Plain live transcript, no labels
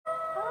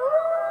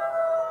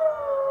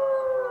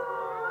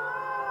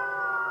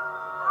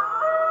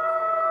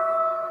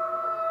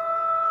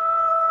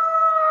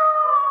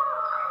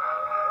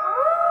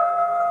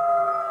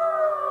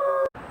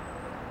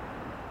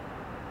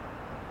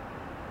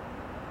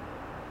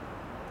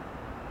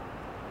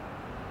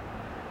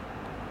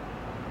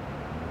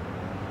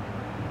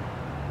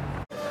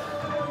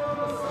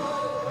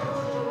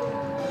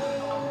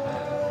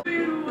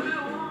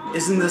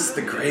Isn't this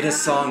the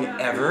greatest song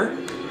ever?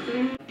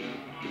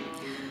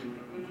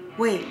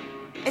 Wait,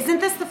 isn't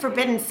this the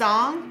forbidden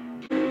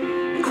song?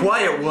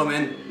 Quiet,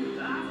 woman!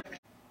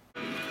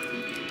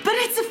 But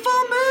it's a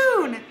full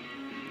moon!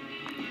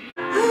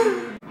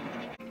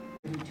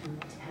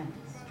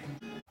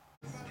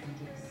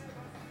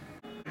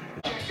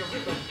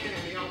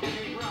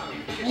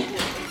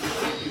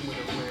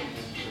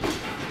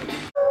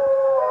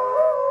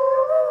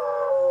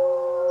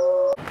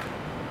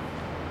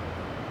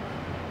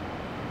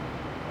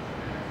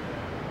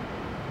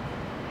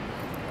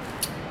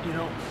 You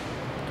know,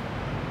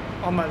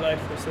 all my life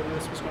they said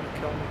this was going to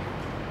kill me.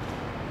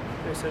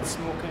 They said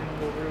smoking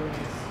will ruin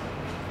you.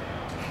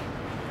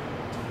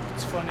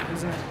 It's funny,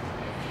 isn't it?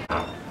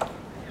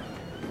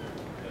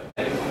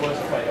 It was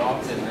quite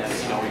often that,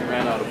 you know, we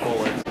ran out of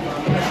bullets.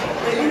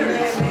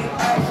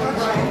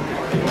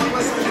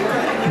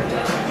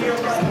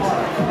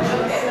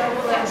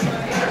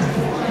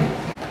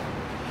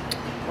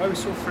 Why are we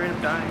so afraid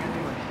of dying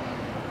anyway?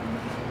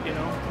 You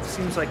know, it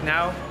seems like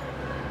now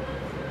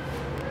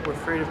we're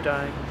afraid of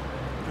dying.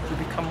 If we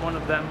become one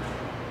of them,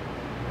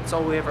 it's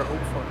all we ever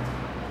hope for.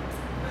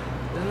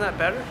 Isn't that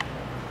better?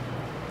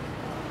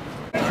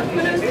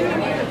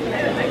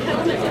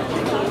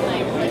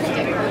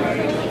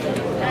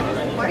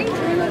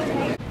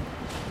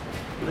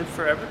 Live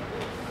forever?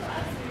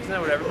 Isn't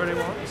that what everybody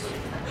wants?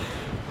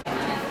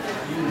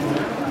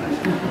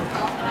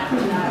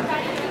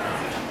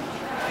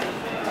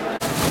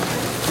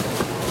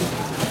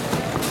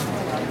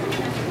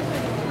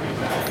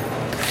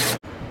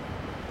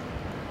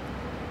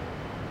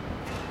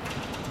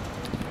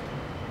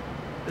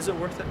 Is it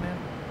worth it, man?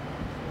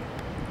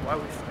 Why are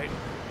we fighting?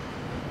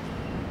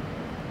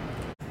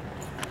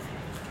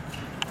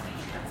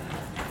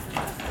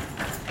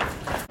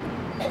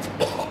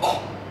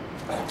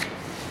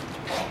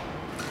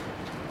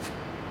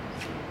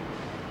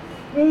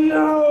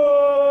 No!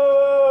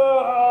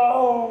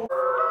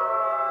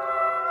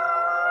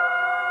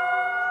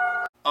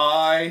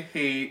 I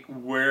hate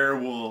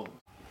werewolves.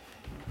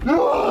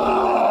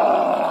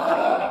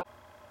 I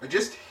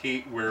just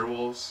hate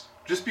werewolves.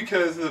 Just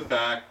because of the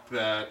fact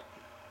that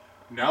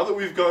now that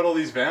we've got all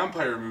these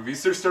vampire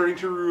movies, they're starting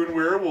to ruin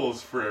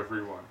werewolves for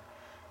everyone.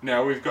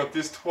 Now we've got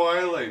this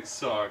Twilight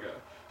saga.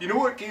 You know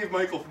what gave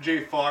Michael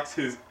J. Fox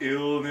his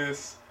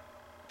illness?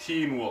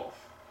 Teen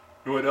Wolf.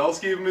 You know what else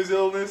gave him his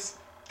illness?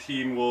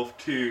 Teen Wolf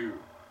 2. You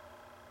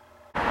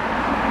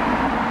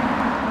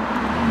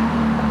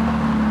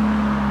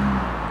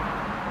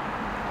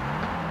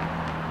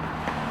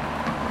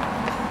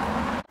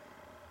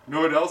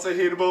know what else I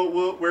hate about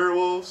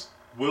werewolves?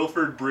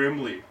 Wilford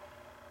Brimley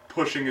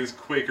pushing his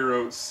Quaker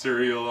Oats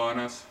cereal on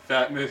us,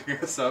 fattening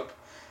us up to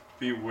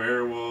be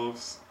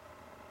werewolves,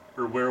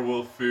 or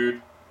werewolf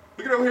food.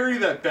 Look at how hairy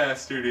that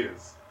bastard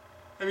is.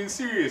 I mean,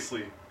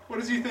 seriously, what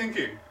is he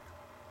thinking?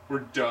 We're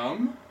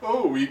dumb?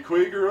 Oh, eat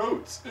Quaker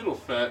Oats. It'll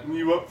fatten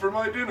you up for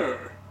my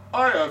dinner.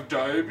 I have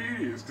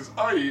diabetes because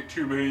I eat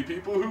too many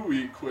people who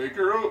eat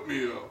Quaker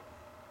oatmeal.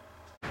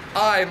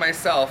 I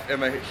myself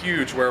am a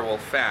huge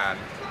werewolf fan,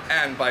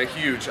 and by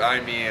huge I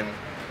mean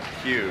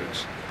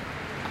huge.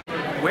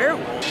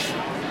 Werewolves?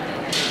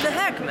 What the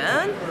heck,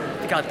 man?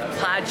 They got the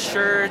plaid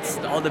shirts,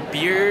 all the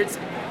beards,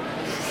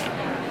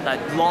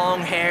 that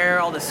long hair,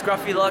 all the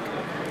scruffy look.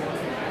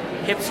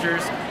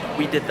 Hipsters,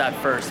 we did that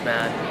first,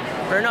 man.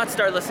 Better not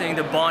start listening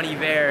to Bon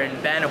Iver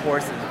and Band of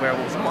Horses,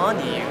 Werewolves on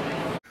you.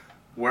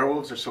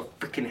 Werewolves are so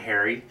freaking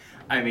hairy.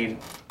 I mean,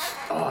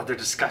 oh, they're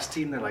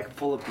disgusting. They're like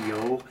full of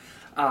BO.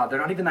 They're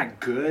not even that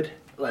good.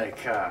 Like,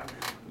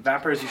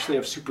 vampires usually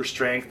have super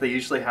strength. They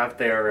usually have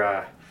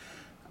their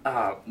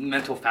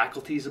mental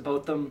faculties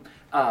about them.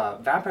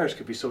 Vampires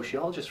could be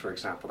sociologists, for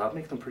example. That would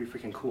make them pretty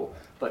freaking cool.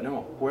 But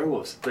no,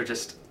 werewolves, they're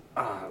just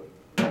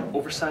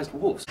oversized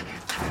wolves.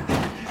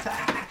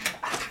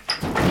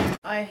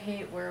 I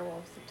hate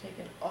werewolves. They've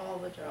taken all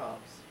the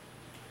jobs.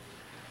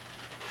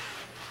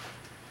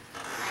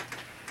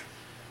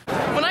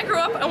 When I grow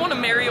up, I want to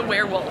marry a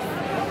werewolf. What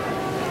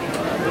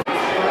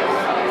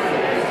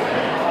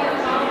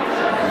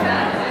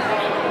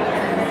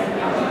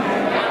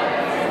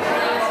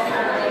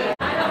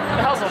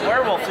the hell's a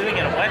werewolf doing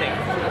at a wedding?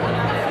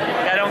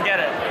 I don't get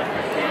it.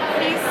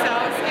 He's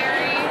so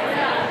scary.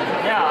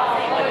 Yeah.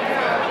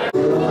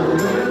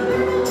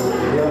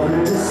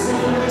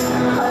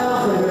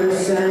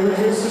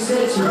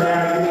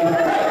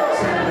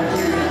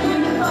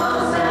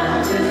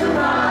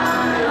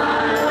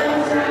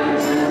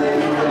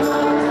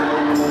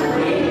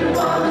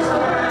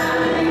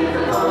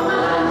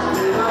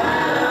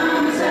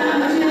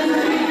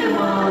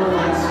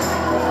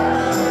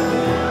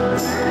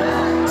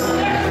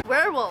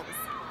 Werewolves.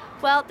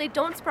 Well, they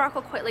don't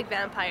sparkle quite like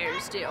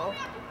vampires do,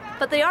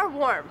 but they are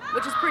warm,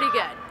 which is pretty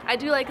good. I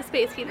do like a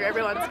space heater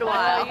every once in a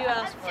while. You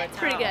asked for it. It's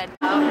pretty good. He's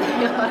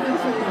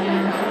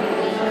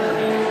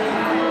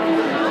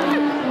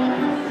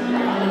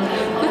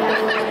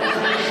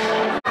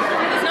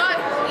not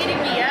eating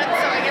me yet,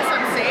 so I guess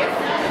I'm safe.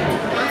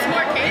 Want some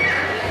more cake?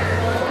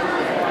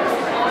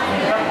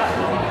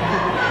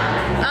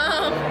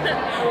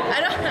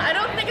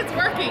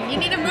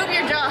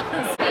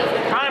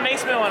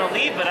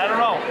 leave, but I don't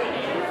know.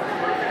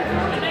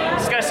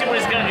 Just gotta see what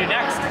he's gonna do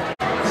next.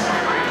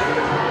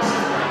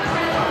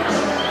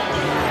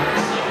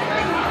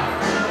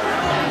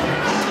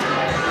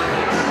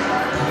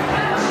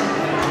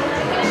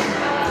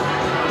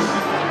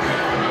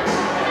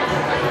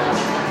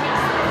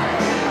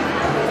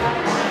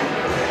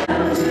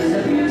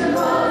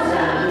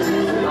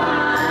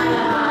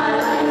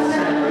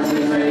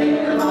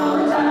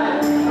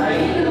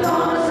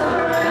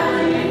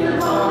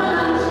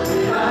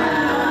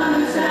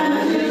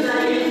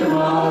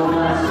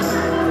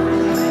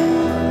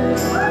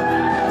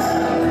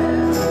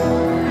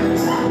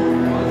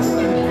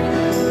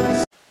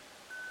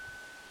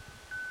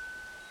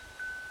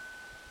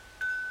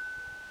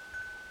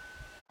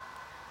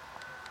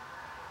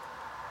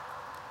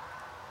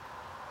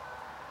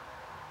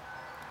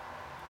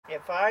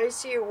 If I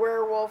see a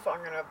werewolf,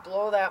 I'm gonna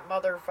blow that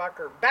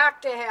motherfucker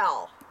back to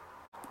hell.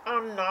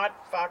 I'm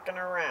not fucking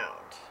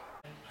around.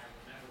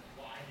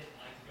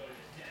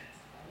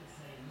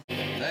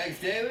 Thanks,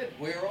 David.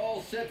 We're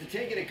all set to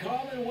take it to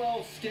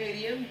Commonwealth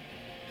Stadium.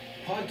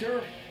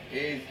 Hunter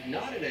is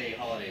not in a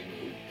holiday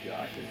mood.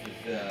 Josh,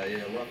 this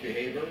is rough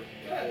behavior.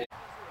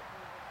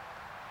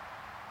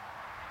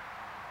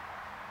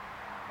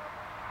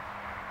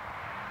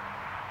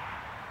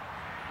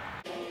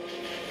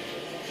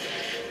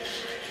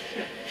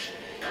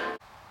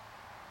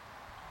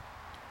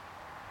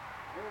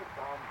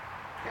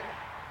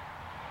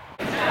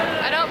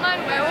 I don't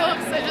mind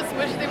werewolves, I just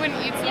wish they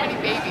wouldn't eat so many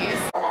babies.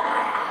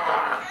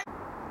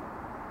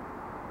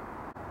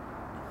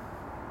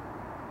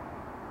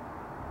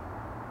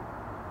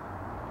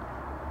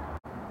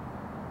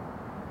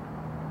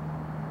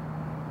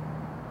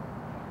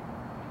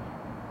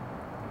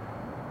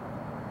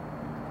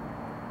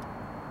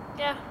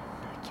 Yeah,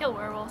 kill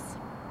werewolves.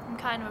 I'm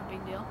kind of a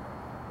big deal.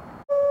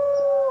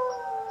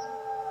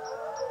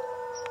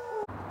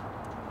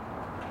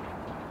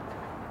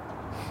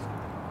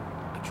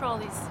 Patrol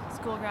these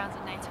school grounds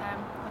at nighttime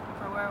looking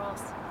for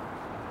werewolves.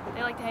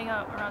 They like to hang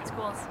out around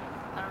schools.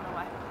 I don't know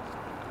why.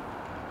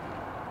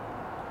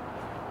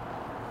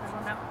 I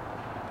don't know.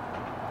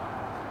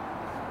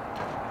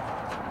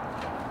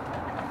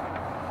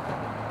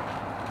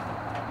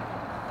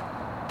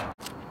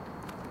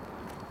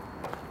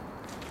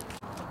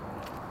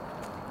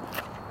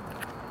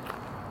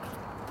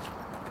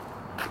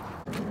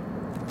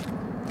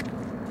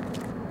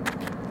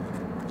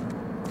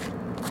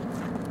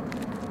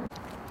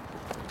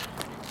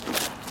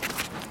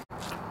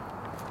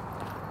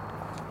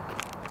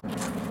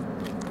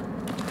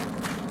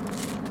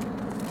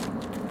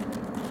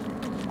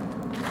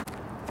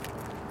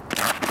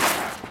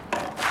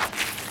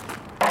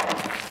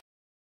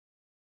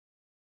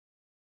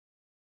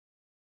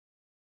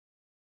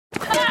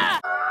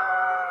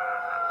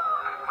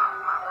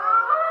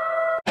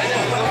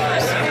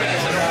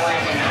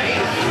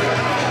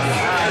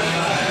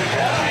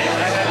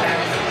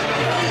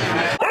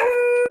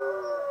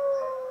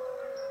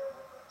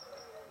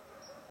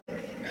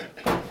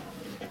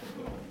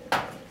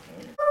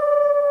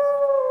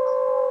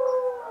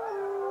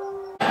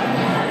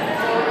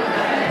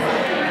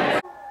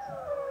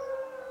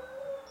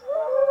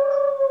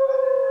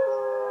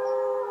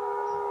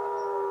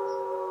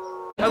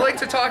 I'd like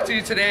to talk to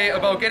you today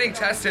about getting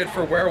tested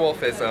for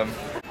werewolfism.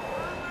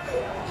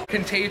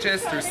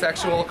 Contagious through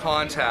sexual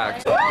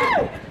contact.